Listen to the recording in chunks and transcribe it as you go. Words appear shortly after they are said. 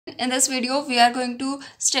In this video, we are going to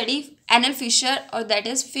study anal fissure or that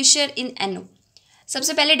is fissure in ano.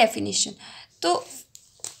 सबसे पहले definition. तो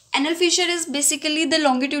anal fissure is basically the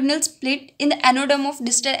longitudinal split in the anoderm of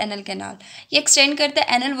distal anal canal. ये extend करता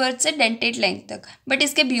है anal word से dentate line तक, but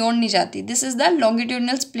इसके beyond नहीं जाती. This is the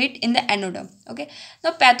longitudinal split in the anoderm. Okay.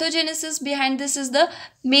 Now pathogenesis behind this is the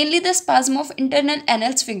mainly the spasm of internal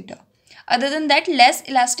anal sphincter. Other than that, less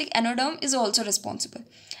elastic anoderm is also responsible.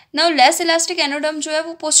 Now less elastic anoderm जो है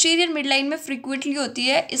वो posterior midline में frequently होती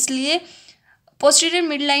है, इसलिए posterior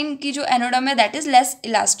midline की जो anoderm है that is less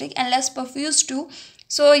elastic and less perfused too.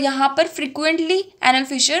 So यहाँ पर frequently anal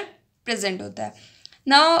fissure present होता है.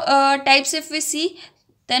 Now types if we see,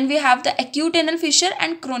 then we have the acute anal fissure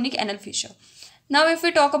and chronic anal fissure. Now if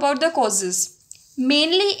we talk about the causes,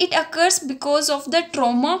 mainly it occurs because of the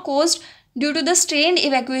trauma caused due to the strained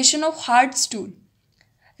evacuation of hard stool.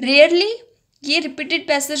 Rarely ये repeated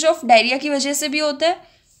passage of diarrhea की वजह से भी होता है.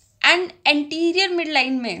 And anterior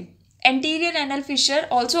midline में anterior anal fissure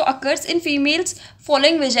also occurs in females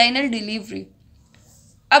following vaginal delivery.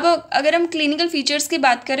 अब अगर हम clinical features की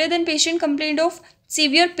बात करें, then patient complained of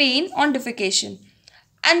severe pain on defecation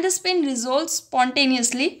and this pain resolves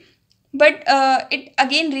spontaneously, but it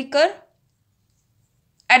again recur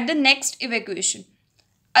at the next evacuation.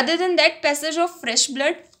 Other than that, passage of fresh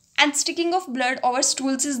blood and sticking of blood over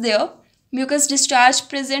stools is there. Mucus discharge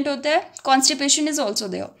present होता है. Constipation is also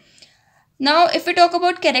there. Now, if we talk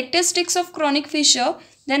about characteristics of chronic fissure,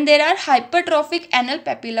 then there are hypertrophic anal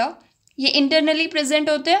papilla. ये internally present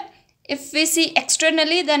होते हैं. If we see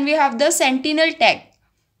externally, then we have the sentinel tag.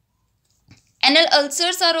 Anal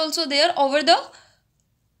ulcers are also there over the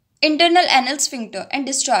internal anal sphincter and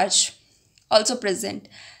discharge also present.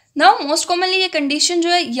 Now, most commonly ये condition जो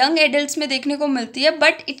है young adults में देखने को मिलती है,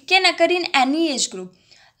 but it can occur in any age group.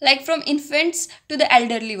 Like from infants to the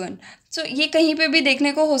elderly one. So ये कहीं पे भी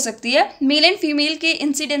देखने को हो सकती है. Male and female के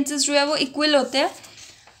incidences जो है वो equal होते हैं.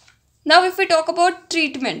 Now if we talk about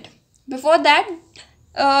treatment, before that,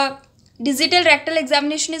 digital rectal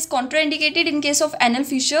examination is contraindicated in case of anal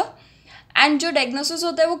fissure, and जो diagnosis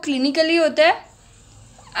होता है वो clinically होता है,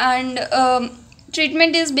 and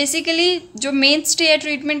treatment is basically जो mainstay है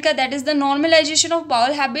treatment का, that is the normalization of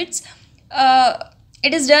bowel habits.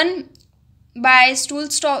 It is done by stool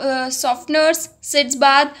softeners, sitz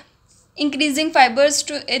bath, increasing fibers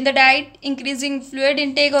in the diet, increasing fluid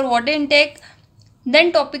intake or water intake.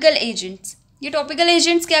 Then topical agents. ये topical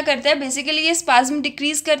agents क्या करते हैं? Basically ये spasm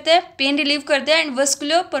decrease करते हैं, pain relieve करते हैं and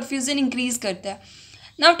vascular perfusion increase करते हैं.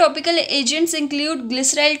 Now topical agents include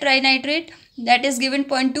glyceryl trinitrate that is given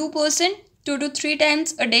 0.2% 2 to 3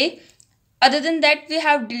 times a day. Other than that, we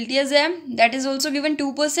have diltiazem that is also given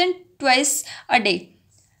 2% twice a day.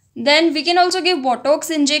 Then we can also give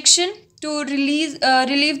Botox injection to relieve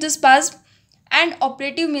the spasm, and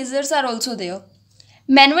operative measures are also there.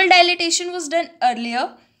 Manual dilatation was done earlier.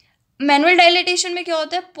 Manual dilatation में क्या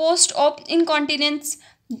होता है? Post op incontinence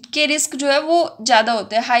के risk जो है वो ज़्यादा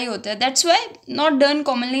होते हैं, high होते हैं. That's why not done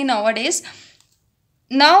commonly nowadays.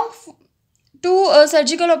 Now, two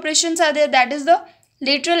surgical operations are there. That is the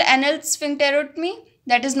lateral anal sphincterotomy,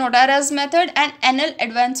 that is Nodara's method, and anal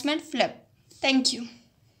advancement flap. Thank you.